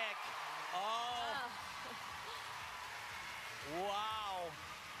stick. Oh. Wow.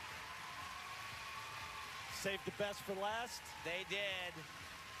 Saved the best for last. They did.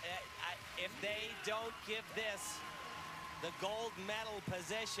 If they don't give this the gold medal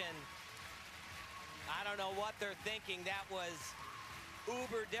position, I don't know what they're thinking. That was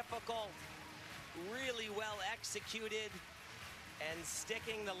uber difficult, really well executed, and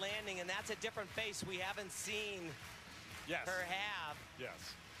sticking the landing, and that's a different face we haven't seen her have.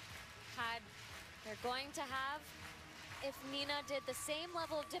 Yes. They're going to have, if Nina did the same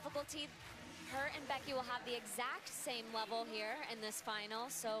level of difficulty, her and Becky will have the exact same level here in this final,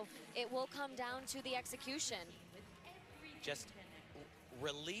 so it will come down to the execution. Just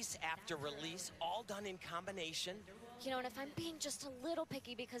release after release, all done in combination. You know, and if I'm being just a little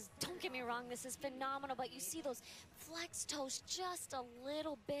picky, because don't get me wrong, this is phenomenal, but you see those flex toes just a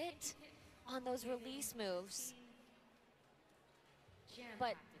little bit on those release moves.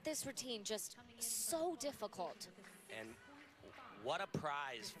 But this routine just so difficult. And what a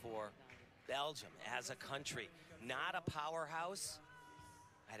prize for Belgium as a country. Not a powerhouse.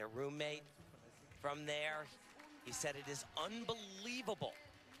 I had a roommate from there. He said it is unbelievable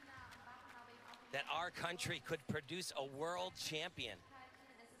that our country could produce a world champion.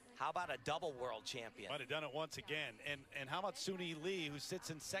 How about a double world champion? Might have done it once again. And how about Suni Lee, who sits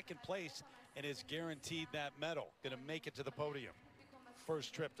in 2nd place and is guaranteed that medal, going to make it to the podium.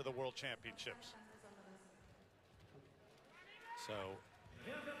 First trip to the World Championships. So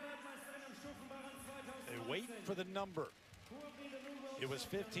they wait for the number. It was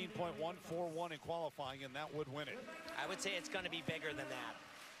 15.141 in qualifying, and that would win it. I would say it's going to be bigger than that.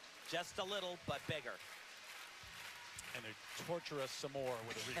 Just a little, but bigger. And they torture us some more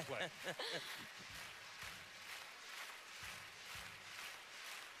with a replay.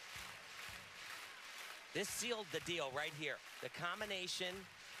 This sealed the deal right here. The combination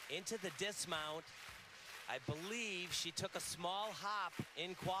into the dismount. I believe she took a small hop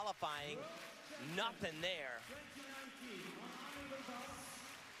in qualifying. Nothing there.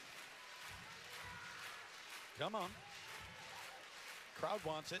 Come on. Crowd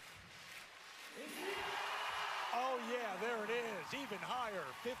wants it. Oh, yeah, there it is. Even higher.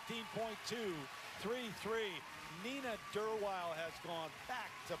 15.2, 3-3. Nina Derweil has gone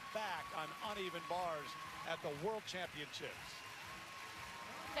back-to-back on uneven bars at the World Championships.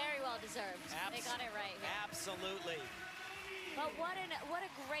 Very well deserved. They got it right here. Absolutely. But what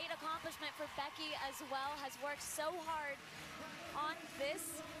a great accomplishment for Becky as well. Has worked so hard on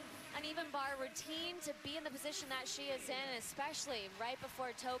this uneven bar routine to be in the position that she is in, especially right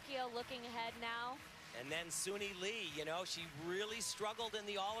before Tokyo, looking ahead now. And then Suni Lee, you know, she really struggled in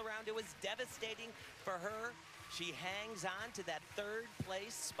the all-around. It was devastating for her. She hangs on to that 3rd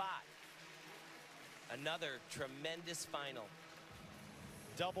place spot. Another tremendous final.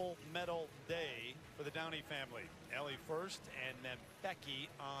 Double medal day for the Downey family. Ellie first, and then Becky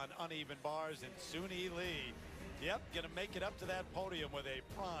on uneven bars, and Suni Lee. Yep, gonna make it up to that podium with a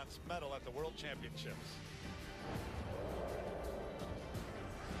bronze medal at the World Championships.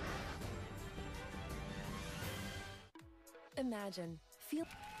 Imagine, feel.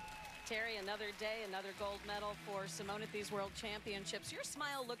 Terry, another day, another gold medal for Simone at these World Championships. Your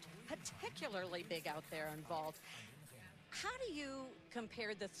smile looked particularly big out there in vault. How do you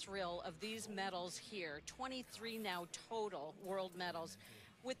compare the thrill of these medals here, 23 now total world medals,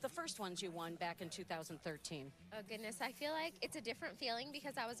 with the first ones you won back in 2013? Oh goodness, I feel like it's a different feeling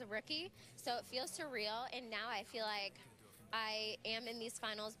because I was a rookie, so it feels surreal, and now I feel like I am in these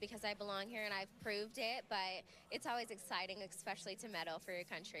finals because I belong here and I've proved it, but it's always exciting, especially to medal for your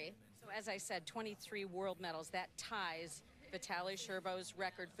country. So as I said, 23 world medals. That ties Vitaly Sherbo's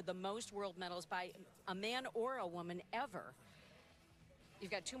record for the most world medals by a man or a woman ever. You've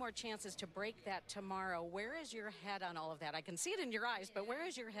got 2 more chances to break that tomorrow. Where is your head on all of that? I can see it in your eyes, but where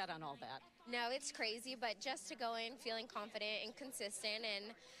is your head on all that? No, it's crazy, but just to go in feeling confident and consistent, and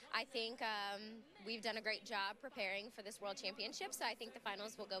I think we've done a great job preparing for this World Championship, so I think the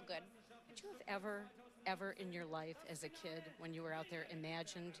finals will go good. Would you have ever in your life as a kid, when you were out there,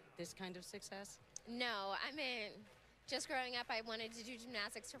 imagined this kind of success? No, I mean, just growing up, I wanted to do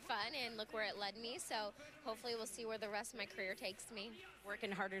gymnastics for fun, and look where it led me, so hopefully we'll see where the rest of my career takes me.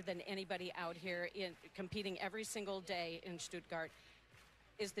 Working harder than anybody out here, competing every single day in Stuttgart.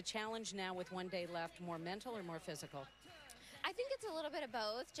 Is the challenge now with 1 day left more mental or more physical? I think it's a little bit of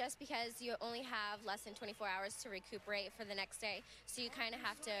both, just because you only have less than 24 hours to recuperate for the next day, so you kind of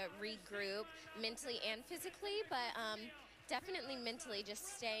have to regroup mentally and physically, but definitely mentally,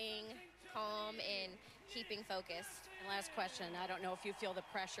 just staying calm and keeping focused. And last question, I don't know if you feel the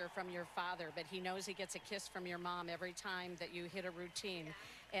pressure from your father, but he knows he gets a kiss from your mom every time that you hit a routine.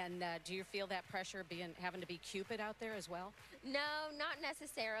 And do you feel that pressure having to be Cupid out there as well? No, not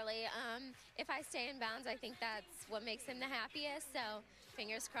necessarily. If I stay in bounds, I think that's what makes him the happiest. So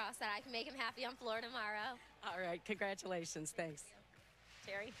fingers crossed that I can make him happy on floor tomorrow. All right, congratulations. Thanks.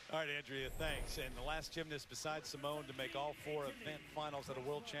 Terry? All right, Andrea, thanks. And the last gymnast besides Simone to make all 4 event finals at the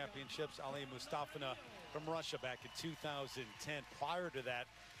World Championships, Ali Mustafina from Russia back in 2010. Prior to that,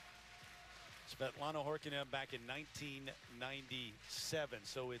 Svetlana Horkina back in 1997.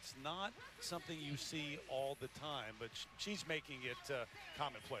 So it's not something you see all the time, but she's making it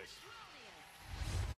commonplace.